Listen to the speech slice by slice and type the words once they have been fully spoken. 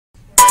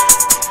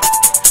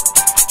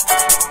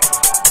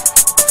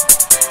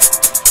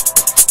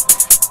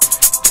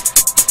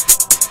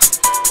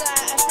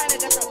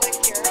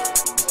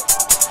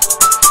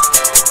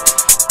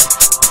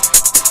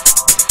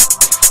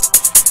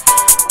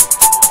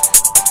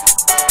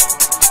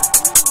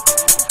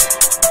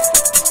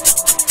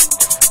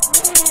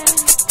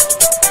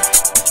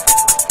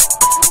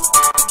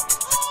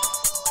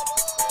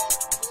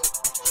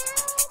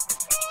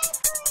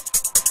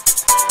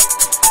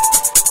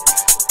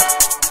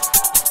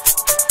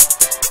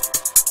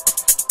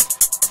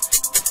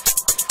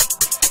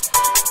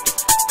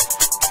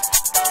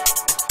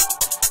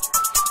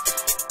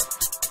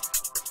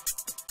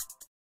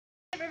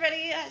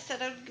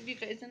you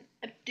guys an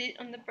update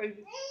on the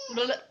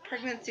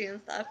pregnancy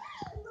and stuff.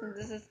 So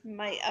this is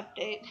my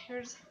update.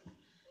 Here's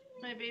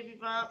my baby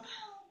bump.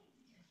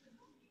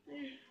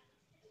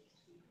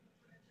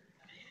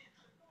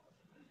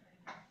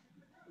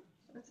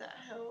 If that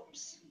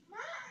helps.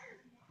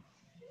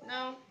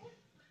 No?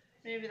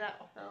 Maybe that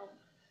will help.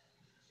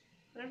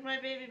 There's my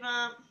baby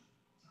bump.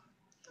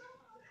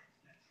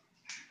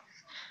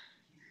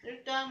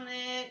 There's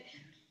Dominic.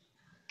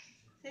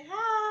 Say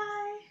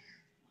hi.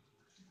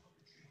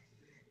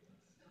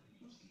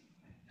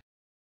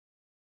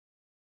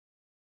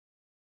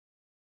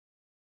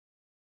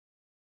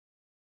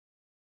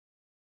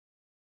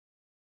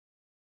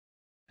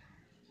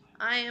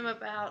 I am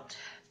about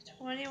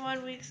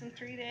 21 weeks and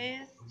 3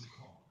 days.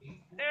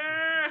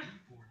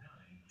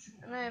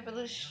 And I have a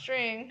loose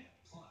string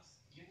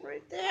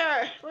right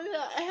there. Look at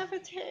that. I have a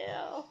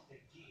tail.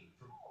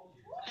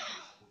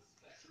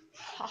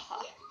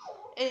 Haha.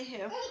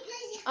 Anywho,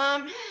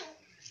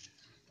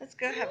 let's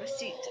go have a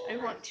seat. I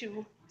want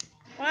to.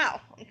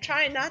 Wow, I'm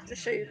trying not to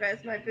show you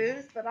guys my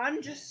boobs, but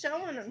I'm just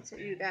showing them to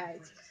you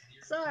guys.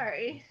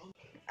 Sorry.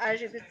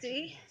 As you can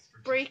see,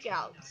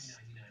 breakouts.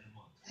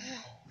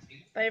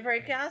 By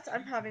breakouts,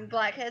 I'm having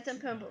blackheads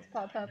and pimples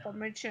pop up on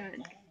my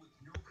chin.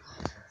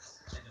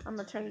 I'm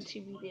gonna turn the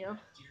TV down.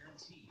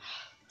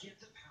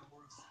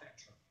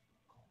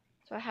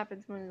 So what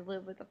happens when you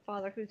live with a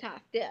father who's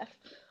half deaf?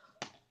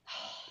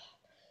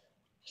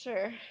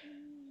 Sure.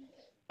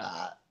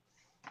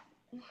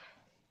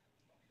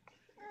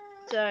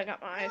 So I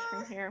got my ice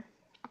cream here.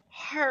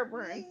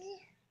 Heartburn.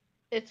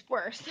 It's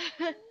worse.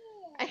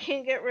 I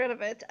can't get rid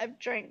of it. I've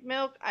drank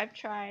milk. I've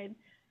tried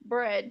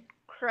bread,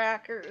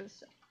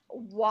 crackers,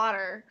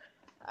 water.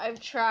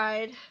 I've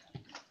tried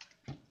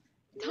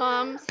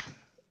Tums.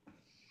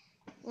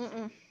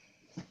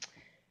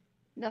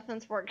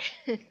 Nothing's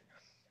working.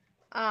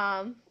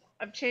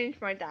 I've changed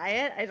my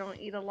diet. I don't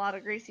eat a lot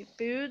of greasy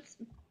foods.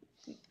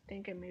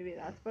 Thinking maybe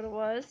that's what it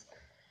was.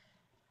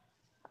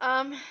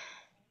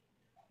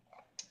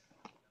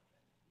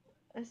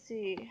 Let's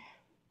see.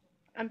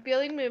 I'm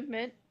feeling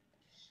movement.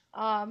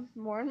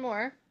 More and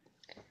more.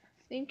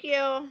 Thank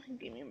you.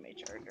 Give me my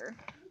charger.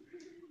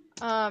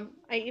 I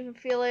even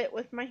feel it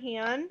with my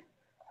hand.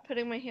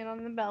 Putting my hand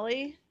on the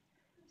belly.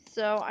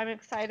 So I'm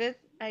excited.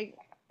 I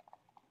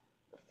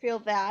feel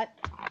that.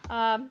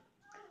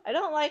 I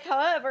don't like,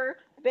 however,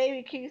 the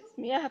baby keeps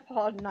me up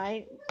all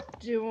night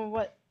doing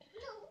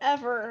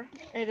whatever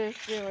it is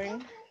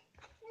doing.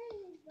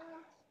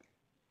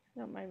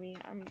 Don't mind me.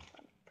 I'm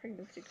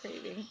pregnancy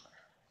craving.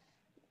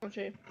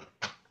 Okay.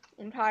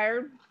 I'm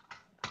tired.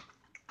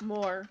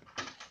 More.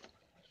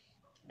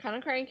 Kind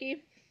of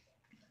cranky.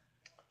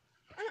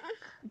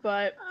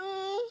 But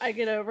I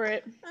get over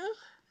it.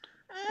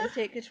 I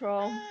take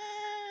control.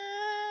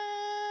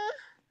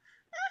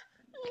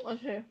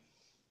 Okay.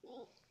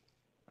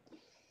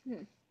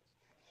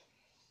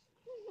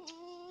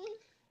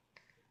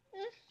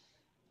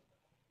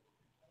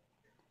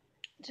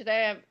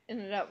 Today I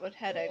ended up with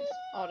headaches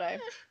all day.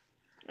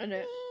 And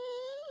it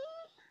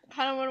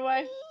kind of went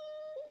away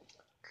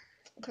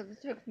because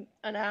I took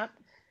a nap.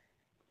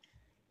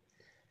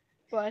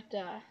 But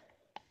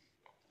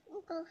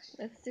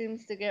it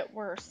seems to get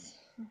worse.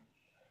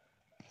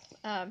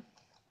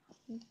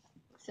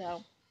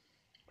 So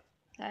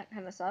that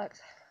kind of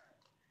sucks.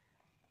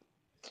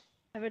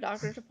 I have a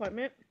doctor's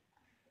appointment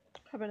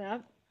coming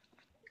up,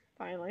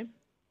 finally.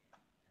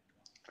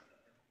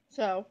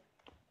 So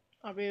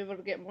I'll be able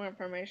to get more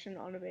information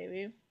on the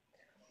baby.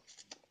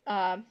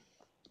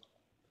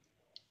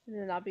 And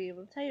then I'll be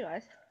able to tell you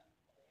guys.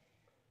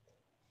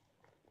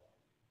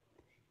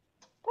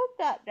 Put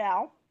that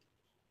down.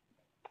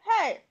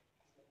 Hey!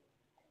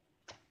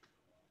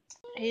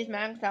 He's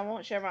mad because I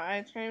won't share my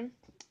ice cream.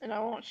 And I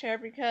won't share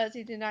because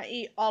he did not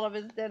eat all of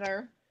his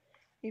dinner.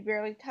 He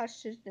barely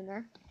touched his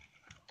dinner.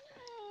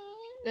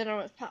 Dinner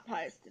was pot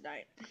pies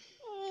tonight.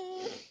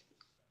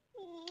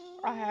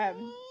 I had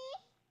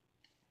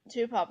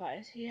 2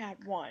 Popeyes. He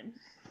had 1.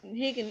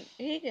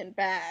 He can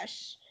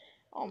bash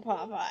on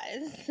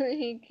Popeyes.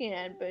 He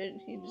can, but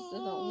he just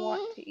doesn't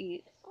want to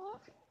eat.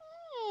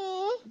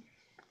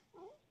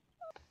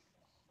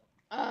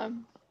 Other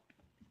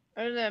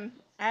than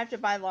I have to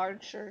buy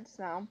large shirts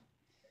now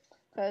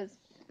because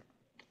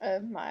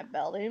of my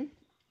belly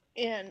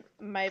and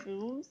my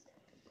boobs.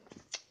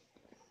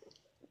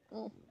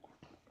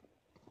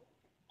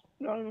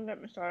 Don't even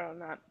get me started on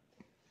that.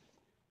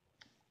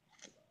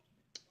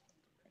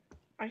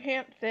 I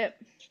can't fit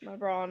my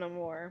bra no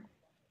more.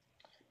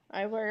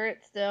 I wear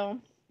it still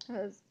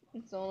because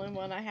it's the only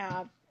one I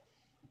have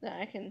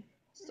that I can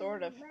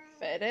sort of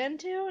fit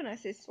into, and I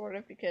say sort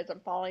of because I'm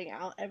falling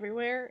out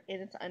everywhere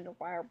and it's an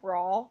underwire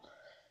bra.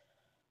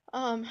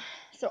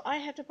 So I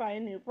have to buy a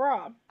new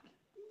bra.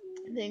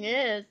 The thing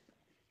is,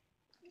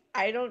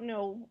 I don't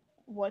know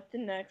what the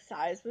next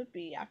size would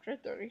be after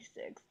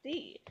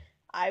 36D.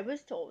 I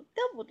was told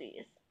double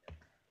D's.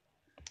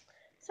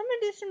 So I'm gonna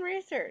do some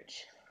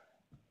research.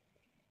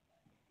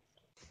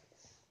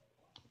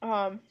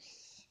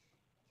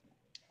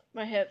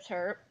 My hips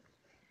hurt.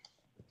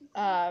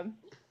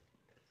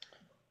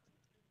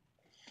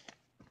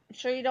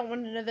 Sure you don't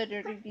want to know the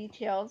dirty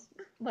details,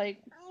 like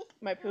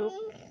my poop.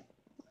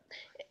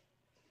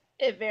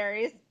 It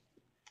varies.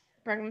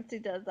 Pregnancy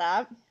does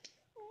that.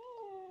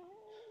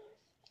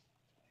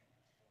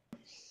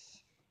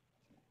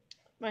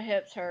 My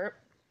hips hurt.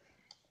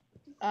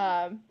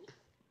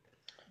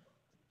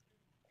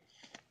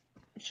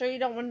 Sure you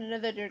don't want to know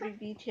the dirty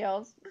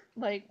details,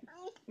 like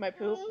my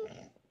poop.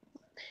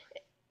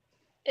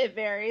 It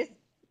varies.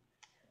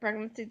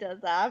 Pregnancy does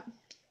that.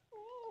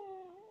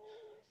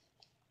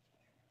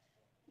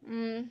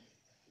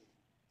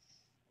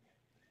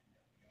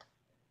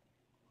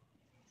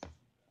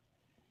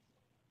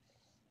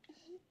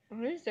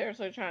 He's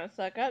seriously trying to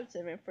suck up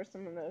to me for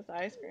some of those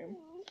ice cream.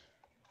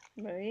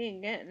 But he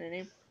ain't getting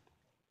any.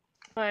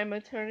 My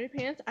maternity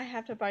pants, I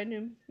have to buy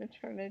new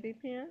maternity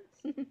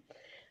pants.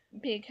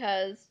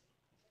 Because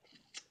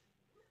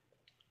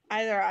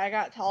either I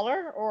got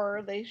taller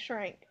or they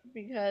shrank.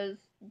 Because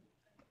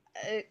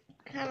it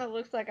kind of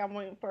looks like I'm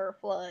waiting for a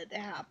flood to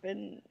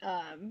happen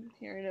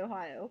here in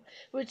Ohio.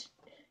 Which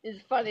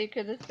is funny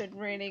because it's been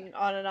raining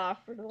on and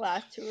off for the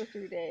last 2 or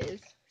 3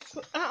 days.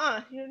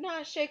 You're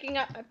not shaking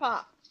up my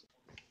pop.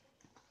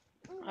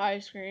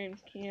 Ice cream,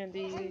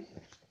 candy,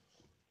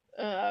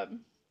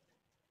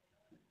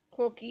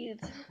 cookies.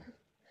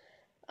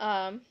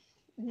 Not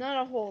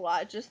a whole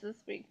lot, just this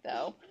week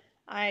though.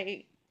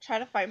 I try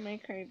to find my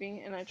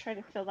craving and I try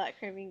to fill that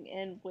craving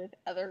in with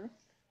other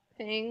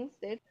things.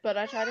 But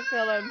I try to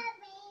fill them.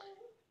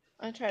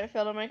 I try to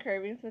fill in my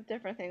cravings with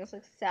different things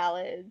like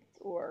salads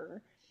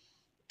or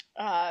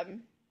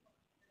um.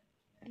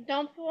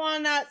 Don't pull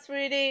on that,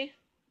 sweetie.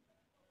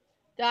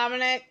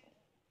 Dominic.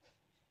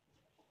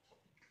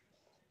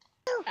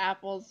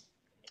 Apples.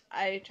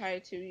 I try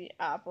to eat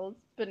apples,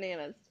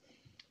 bananas.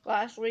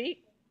 Last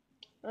week,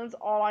 that's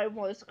all I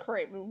was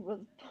craving was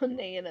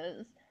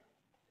bananas.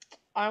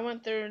 I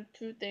went through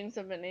 2 things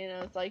of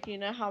bananas. Like, you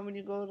know how when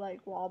you go to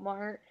like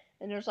Walmart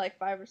and there's like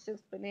 5 or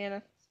 6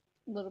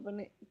 little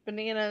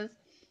bananas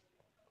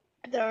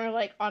that are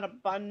like on a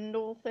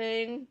bundle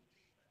thing?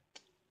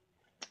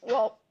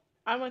 Well,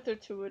 I went through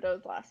 2 of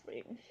those last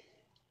week.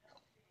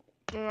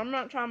 And I'm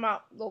not talking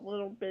about the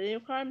little bitty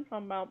kind, I'm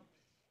talking about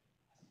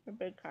the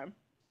big kind.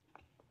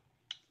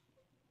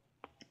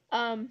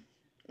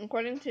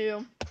 According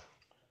to,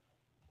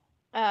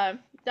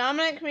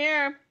 Dominic, come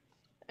here.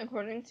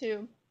 According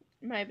to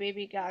my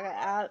Baby Gaga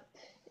app,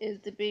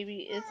 the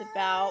baby is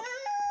about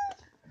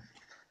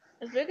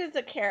as big as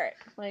a carrot,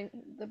 like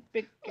the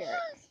big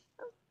carrots.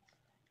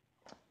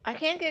 I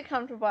can't get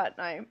comfortable at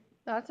night.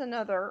 That's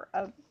another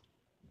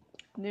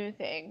new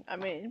thing. I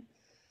mean,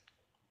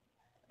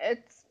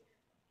 it's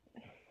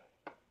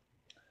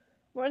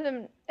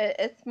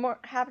more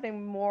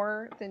happening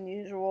more than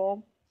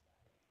usual.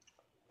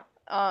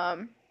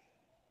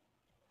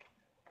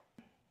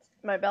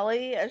 My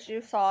belly, as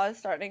you saw, is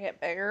starting to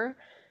get bigger.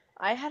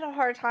 I had a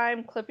hard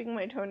time clipping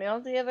my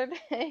toenails the other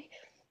day.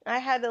 I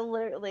had to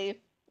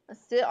literally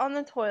sit on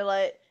the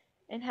toilet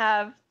and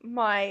have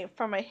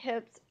from my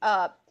hips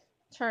up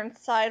turned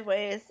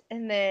sideways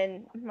and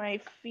then my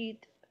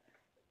feet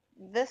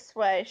this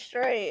way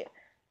straight,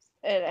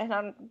 and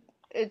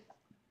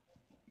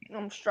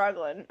I'm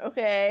struggling.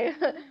 Okay.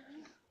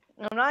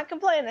 I'm not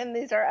complaining,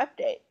 these are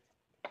updates.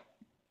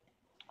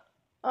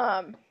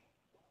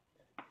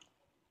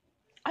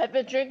 I've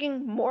been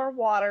drinking more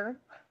water.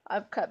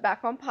 I've cut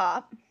back on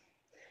pop.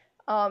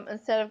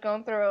 Instead of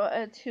going through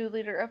a 2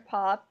 liter of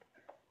pop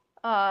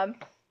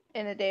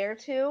in a day or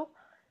 2,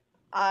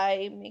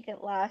 I make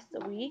it last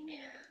a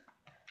week.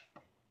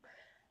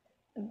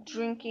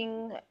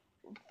 Drinking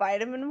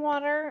vitamin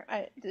water,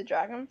 the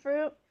dragon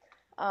fruit.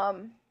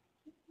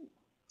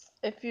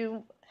 If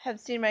you have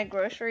seen my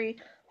grocery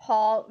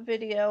haul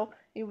video,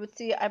 you would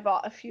see I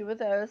bought a few of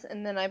those,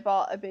 and then I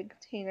bought a big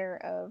container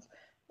of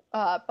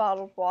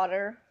bottled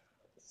water.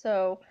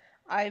 So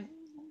I'm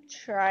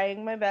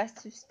trying my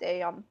best to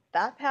stay on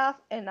that path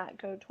and not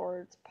go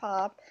towards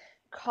pop,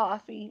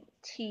 coffee,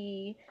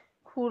 tea,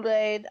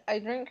 Kool-Aid. I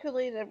drink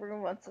Kool-Aid every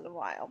once in a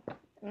while.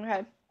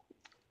 Okay,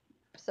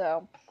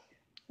 so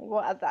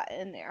we'll add that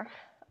in there.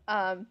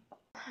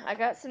 I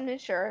got some new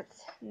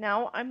shirts.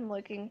 Now I'm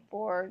looking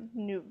for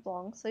new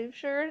long sleeve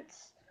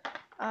shirts.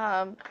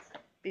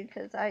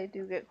 Because I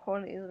do get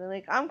cold easily.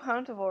 Like, I'm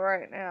comfortable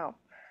right now.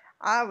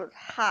 I was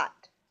hot.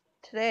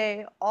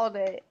 Today, all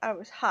day, I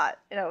was hot.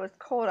 And it was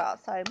cold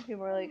outside. And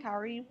people were like, how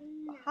are you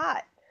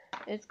hot?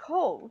 It's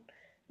cold.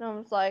 And I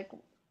was like,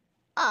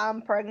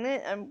 I'm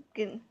pregnant. I'm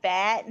getting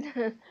fat.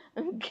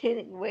 I'm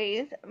getting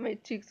weight. My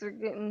cheeks are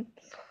getting...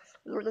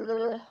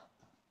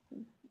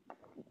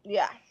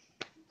 Yeah.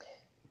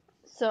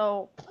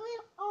 So,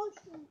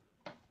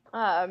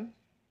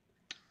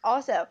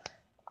 also,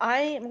 I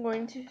am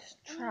going to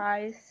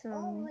try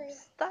some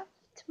stuff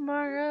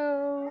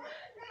tomorrow.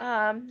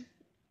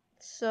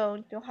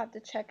 So you'll have to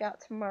check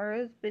out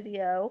tomorrow's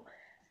video.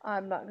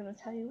 I'm not going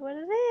to tell you what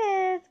it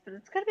is, but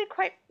it's going to be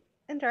quite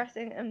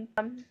interesting. And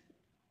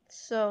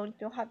so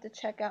you'll have to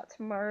check out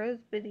tomorrow's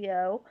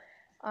video.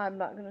 I'm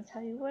not going to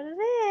tell you what it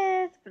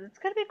is, but it's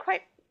going to be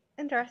quite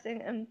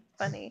interesting and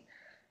funny.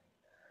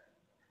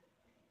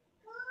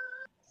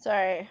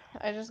 Sorry,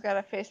 I just got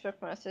a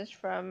Facebook message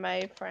from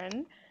my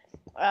friend,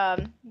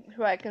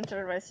 who I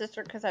consider my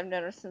sister because I've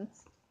known her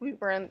since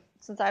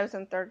I was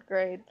in 3rd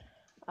grade.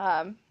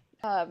 I've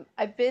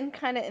been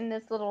kind of in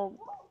this little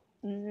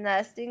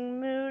nesting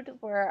mood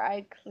where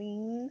I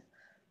clean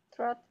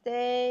throughout the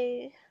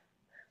day.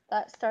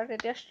 That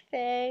started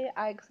yesterday.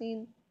 I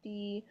cleaned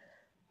the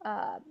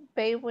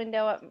bay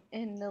window up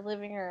in the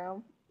living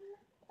room.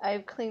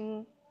 I've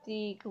cleaned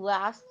the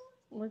glass,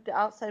 like the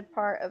outside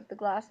part of the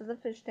glass of the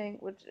fish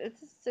tank, which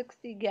it's a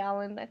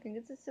 60-gallon. I think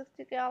it's a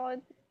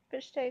 60-gallon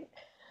fish tank.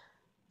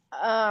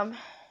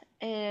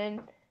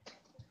 And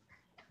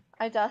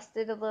I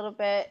dusted a little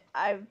bit.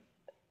 I've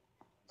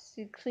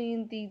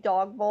cleaned the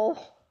dog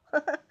bowl,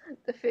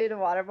 the food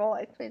and water bowl.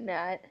 I cleaned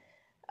that.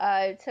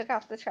 I took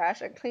out the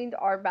trash. I cleaned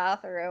our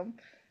bathroom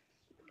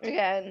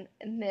again,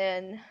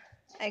 and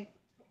I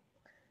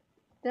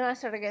I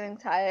started getting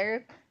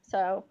tired.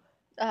 So,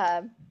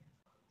 I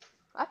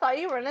thought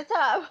you were in a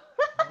tub.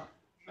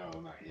 No,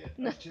 not yet.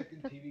 I was checking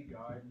TV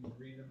Guide and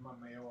reading my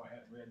mail I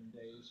hadn't read in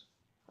days.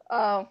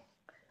 Oh,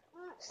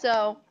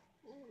 so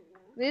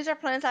these are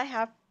plans I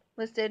have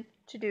listed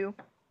to do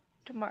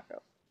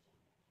tomorrow,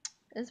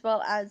 as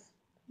well as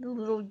the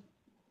little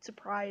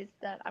surprise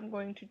that I'm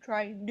going to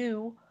try and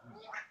do.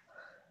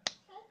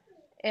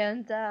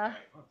 And My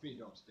feet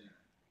don't stink.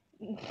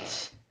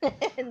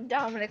 and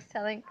Dominic's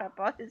telling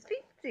Peppa his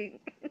feet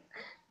stink.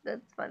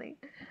 That's funny.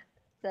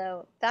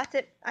 So that's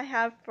it I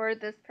have for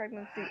this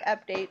pregnancy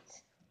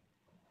update.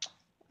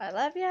 I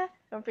love ya.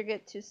 Don't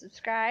forget to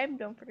subscribe.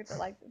 Don't forget to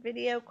like the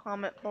video,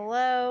 comment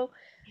below,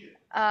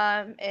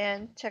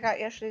 and check out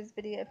yesterday's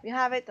video if you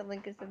have it. The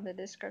link is in the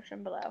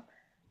description below.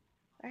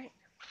 Alright,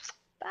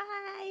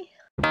 bye!